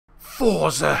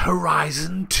Forza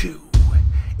Horizon 2.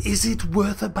 Is it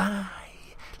worth a buy?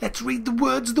 Let's read the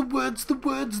words of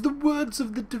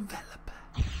the developer.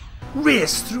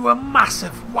 Race through a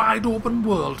massive, wide-open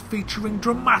world featuring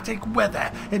dramatic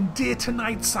weather and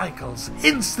day-to-night cycles.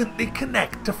 Instantly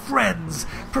connect to friends,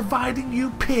 providing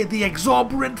you pay the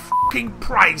exorbitant fucking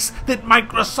price that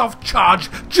Microsoft charge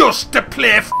just to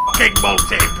play fucking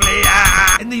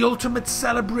multiplayer. In the ultimate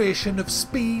celebration of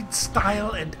speed,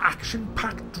 style, and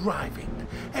action-packed driving,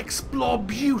 explore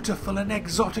beautiful and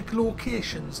exotic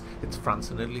locations, it's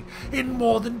France and Italy, in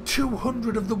more than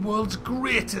 200 of the world's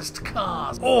greatest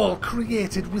cars, all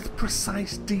created with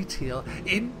precise detail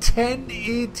in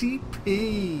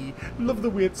 1080p. Love the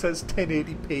way it says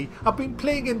 1080p. I've been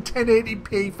playing in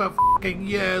 1080p for fucking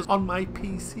years on my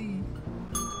PC.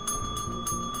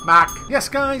 Mac. Yes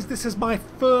guys, this is my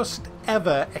first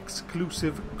ever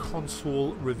exclusive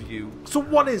console review. So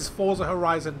what is Forza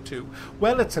Horizon 2?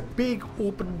 Well, it's a big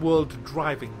open world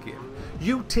driving game.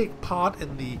 You take part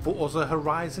in the Forza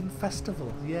Horizon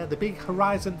Festival. Yeah, the big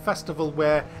Horizon Festival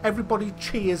where everybody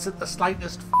cheers at the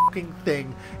slightest fucking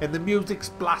thing and the music's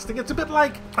blasting. It's a bit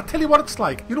like, I'll tell you what it's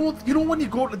like. You know when you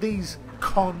go to these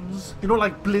cons, you know,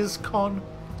 like BlizzCon?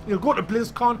 You'll go to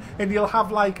BlizzCon and you'll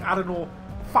have like, I don't know,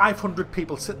 500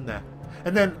 people sitting there.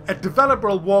 And then a developer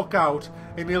will walk out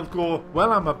and he'll go,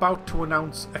 well, I'm about to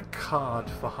announce a card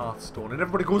for Hearthstone. And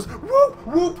everybody goes, whoop,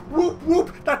 whoop, whoop,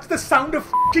 whoop. That's the sound of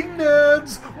fucking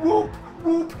nerds. Whoop,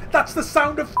 whoop. That's the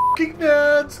sound of fucking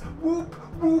nerds. Whoop,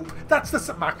 whoop. That's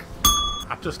the Mac.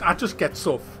 I just get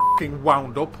so fucking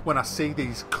wound up when I see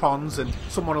these cons and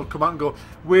someone will come out and go,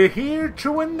 we're here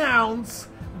to announce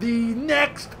the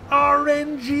next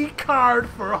RNG card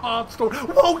for Hearthstone.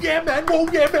 Whoa, yeah, man. Whoa,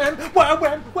 yeah, man.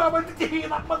 Wow, did you hear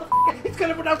that, motherfucker? It's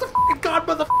going to announce a fucking card,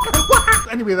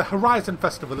 motherfucker. Anyway, the Horizon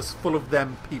Festival is full of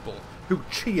them people who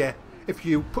cheer if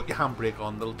you put your handbrake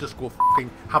on. They'll just go fucking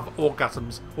have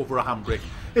orgasms over a handbrake.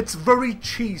 It's very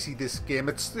cheesy, this game.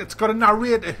 It's got a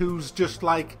narrator who's just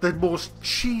like the most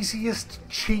cheesiest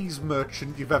cheese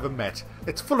merchant you've ever met.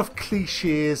 It's full of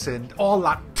cliches and all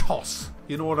that toss.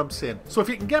 You know what I'm saying? So if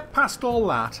you can get past all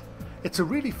that, it's a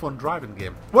really fun driving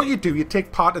game. What you do, you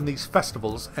take part in these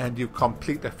festivals and you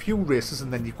complete a few races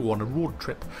and then you go on a road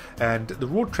trip. And the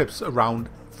road trip's around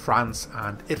France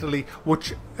and Italy,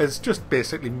 which is just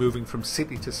basically moving from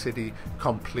city to city,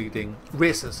 completing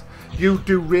races. You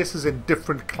do races in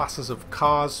different classes of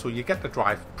cars, so you get to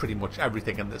drive pretty much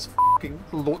everything in this fucking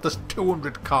lot. There's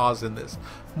 200 cars in this.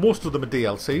 Most of them are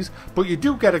DLCs, but you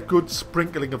do get a good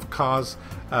sprinkling of cars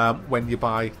when you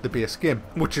buy the base game,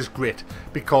 which is great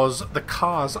because the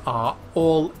cars are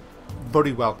all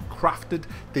very well crafted.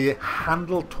 They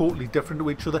handle totally different to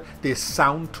each other. They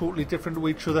sound totally different to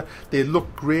each other. They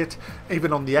look great.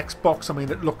 Even on the Xbox, I mean,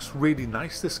 it looks really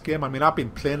nice, this game. I mean, I've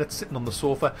been playing it sitting on the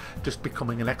sofa, just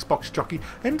becoming an Xbox jockey,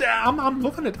 and I'm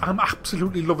loving it. I'm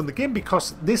absolutely loving the game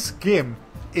because this game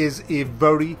is a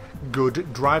very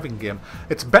good driving game.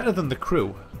 It's better than The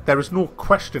Crew. There is no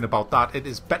question about that. It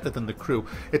is better than The Crew.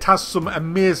 It has some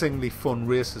amazingly fun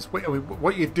races.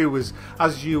 What you do is,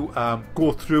 as you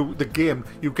go through the game,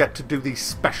 you get to do these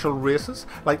special races.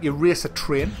 Like you race a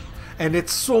train. And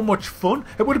it's so much fun.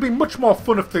 It would have been much more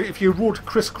fun if you rode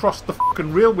crisscross the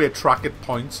fucking railway track at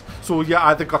points, so you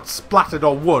either got splattered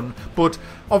or won. But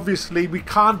obviously we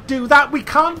can't do that. We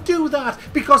can't do that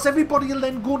because everybody will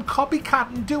then go and copycat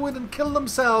and do it and kill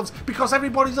themselves because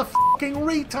everybody's a fucking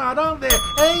retard, aren't they?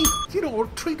 Hey, you know,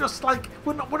 treat us like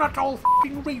we're not all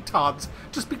fucking retards.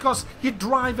 Just because you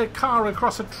drive a car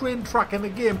across a train track in a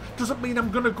game doesn't mean I'm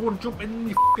gonna go and jump in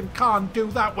my fucking car and do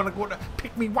that when I go to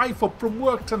pick my wife up from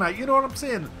work tonight. You know what I'm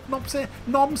saying?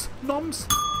 Noms.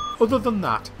 Other than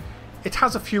that, it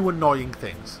has a few annoying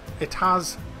things. It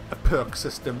has a perk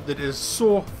system that is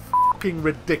so fucking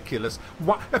ridiculous.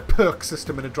 What? A perk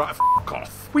system in a drive? Fuck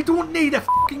off. We don't need a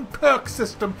fucking perk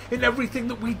system in everything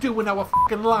that we do in our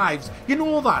fucking lives. You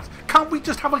know that. Can't we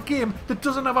just have a game that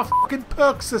doesn't have a fucking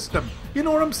perk system? You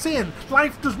know what I'm saying?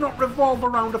 Life does not revolve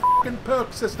around a fucking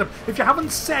perk system. If you're having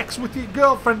sex with your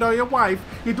girlfriend or your wife,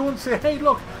 you don't say, hey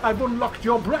look, I've unlocked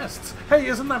your breasts. Hey,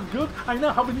 isn't that good? I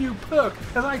now have a new perk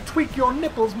as I tweak your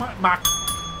nipples, Mac.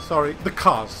 Sorry, the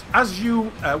cars. As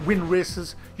you win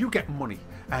races, you get money.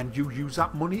 And you use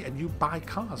that money and you buy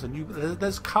cars. And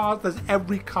there's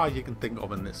every car you can think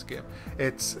of in this game.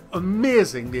 It's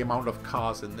amazing the amount of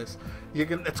cars in this.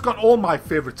 It's got all my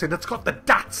favourites in. It's got the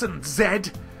Datsun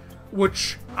Z,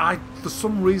 which I, for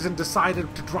some reason,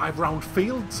 decided to drive around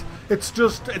fields. It's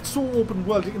so open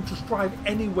world, you can just drive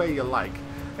anywhere you like.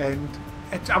 And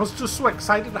I was just so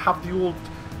excited to have the old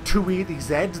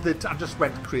 280Z that I just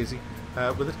went crazy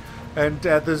with it. And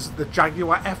there's the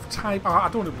Jaguar F-Type. I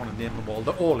don't even want to name them all.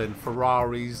 They're all in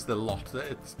Ferraris, the lot.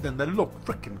 And they look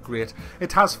freaking great.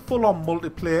 It has full-on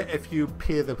multiplayer if you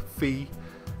pay the fee.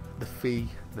 The fee.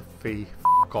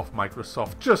 Fuck off,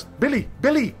 Microsoft. Just, Billy!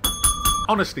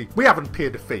 Honestly, we haven't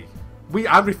paid a fee.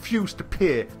 I refuse to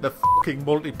pay the fucking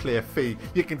multiplayer fee.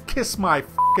 You can kiss my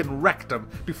fucking rectum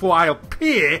before I'll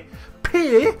pay.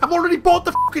 I've already bought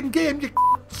the fucking game, you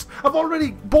c***s. I've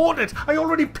already bought it. I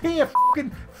already pay a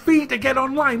fucking fee to get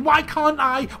online. Why can't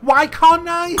I?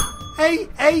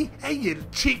 Hey, you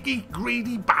cheeky,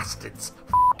 greedy bastards.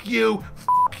 Fuck you.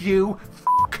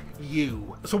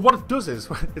 So what it does is,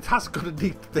 it has got a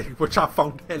neat thing, which I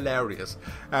found hilarious.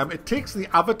 It takes the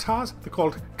avatars, they're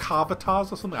called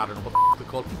carvatars or something, I don't know what they're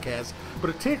called, who cares.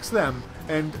 But it takes them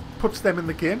and puts them in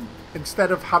the game.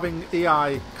 Instead of having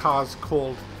AI cars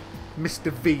called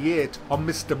Mr. V8 or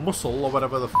Mr. Muscle or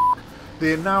whatever the f***,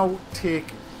 they now take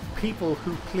people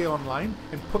who play online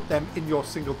and put them in your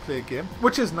single player game,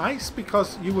 which is nice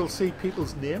because you will see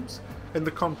people's names. And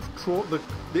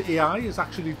the AI is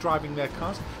actually driving their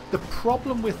cars. The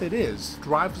problem with it is,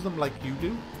 drives them like you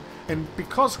do. And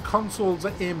because consoles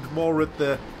are aimed more at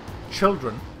the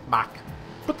children, Mac,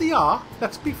 but they are,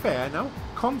 let's be fair now,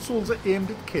 consoles are aimed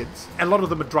at kids. A lot of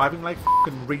them are driving like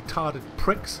fucking retarded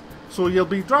pricks. So you'll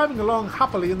be driving along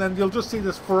happily and then you'll just see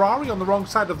this Ferrari on the wrong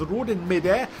side of the road in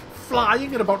midair,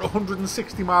 flying at about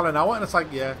 160 miles an hour, and it's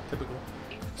like, yeah, typical.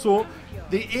 So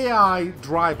the AI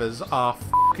drivers are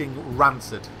fucking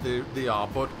rancid, they are,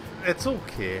 but it's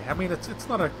okay. I mean, it's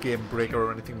not a game breaker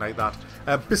or anything like that.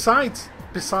 Besides,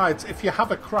 if you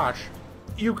have a crash,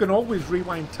 you can always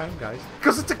rewind time, guys,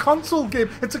 because it's a console game.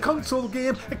 It's a console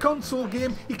game.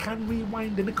 You can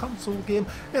rewind in a console game.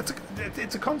 It's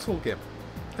a console game.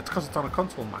 It's because it's on a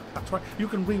console, Mac. That's right. You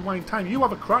can rewind time. You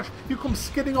have a crash. You come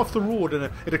skidding off the road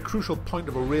at a crucial point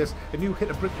of a race, and you hit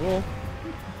a brick wall.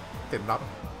 Didn't matter.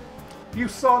 You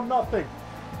saw nothing.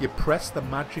 You press the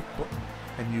magic button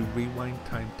and you rewind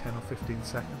time 10 or 15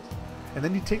 seconds. And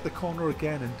then you take the corner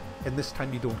again and this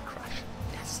time you don't crash.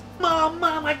 Yes. Mom,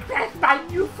 I crashed my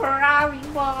new Ferrari,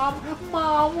 Mom,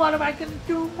 what am I going to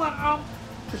do, Mom?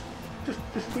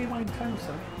 Just rewind time,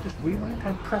 son. Just rewind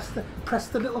time. Press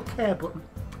the little care button.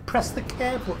 Press the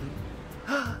care button.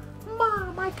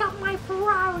 Mom, I got my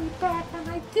Ferrari back and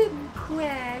I didn't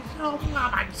crash. Oh,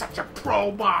 Mom, I'm such a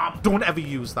pro, Mom. Don't ever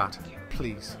use that,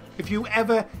 please. If you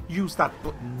ever use that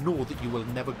button, know that you will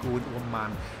never go into a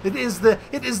man. It is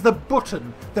the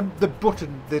button, the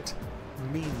button that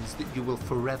means that you will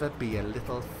forever be a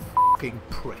little fucking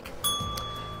prick.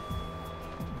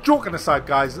 Joking aside,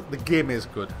 guys, the game is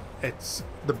good. It's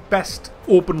the best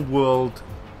open world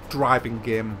driving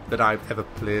game that I've ever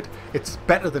played. It's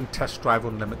better than Test Drive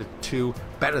Unlimited 2,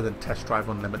 better than Test Drive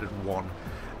Unlimited 1.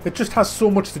 It just has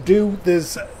so much to do.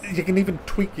 You can even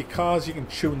tweak your cars, you can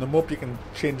tune them up, you can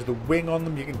change the wing on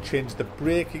them, you can change the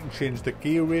brake, you can change the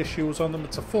gear ratios on them.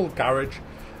 It's a full garage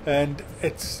and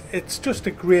it's just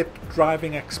a great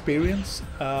driving experience.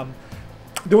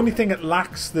 The only thing it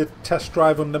lacks that Test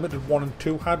Drive Unlimited 1 and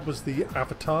 2 had was the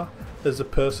avatar as a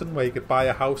person, where you could buy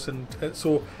a house, and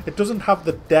so it doesn't have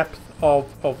the depth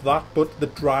of that, but the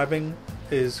driving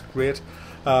is great.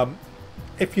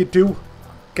 If you do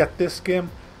get this game,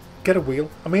 get a wheel.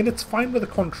 I mean, it's fine with a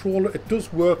controller, it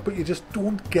does work, but you just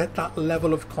don't get that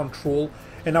level of control,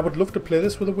 and I would love to play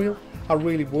this with a wheel. I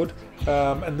really would.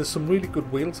 And there's some really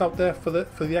good wheels out there for the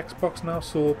Xbox now,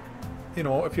 so you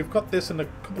know, if you've got this and a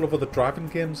couple of other driving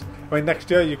games, I mean,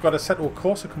 next year you've got Assetto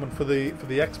Corsa coming for the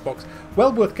Xbox.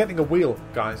 Well worth getting a wheel,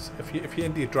 guys, if you're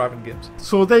into your driving games.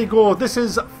 So there you go. This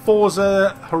is Forza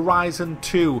Horizon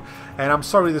 2, and I'm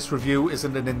sorry this review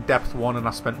isn't an in-depth one, and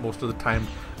I spent most of the time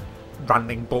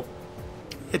ranting, but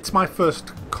it's my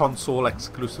first console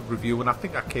exclusive review, and I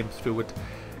think I came through it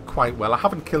quite well. I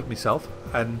haven't killed myself,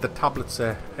 and the tablets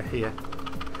are here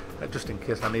just in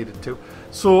case I needed to.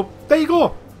 So there you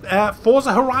go.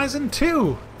 Forza Horizon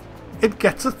 2. It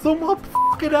gets a thumb up.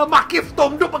 Fucking hell, Mac, you've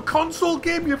thumbed up a console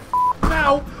game, you f***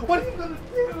 now. What are you gonna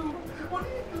do? What are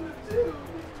you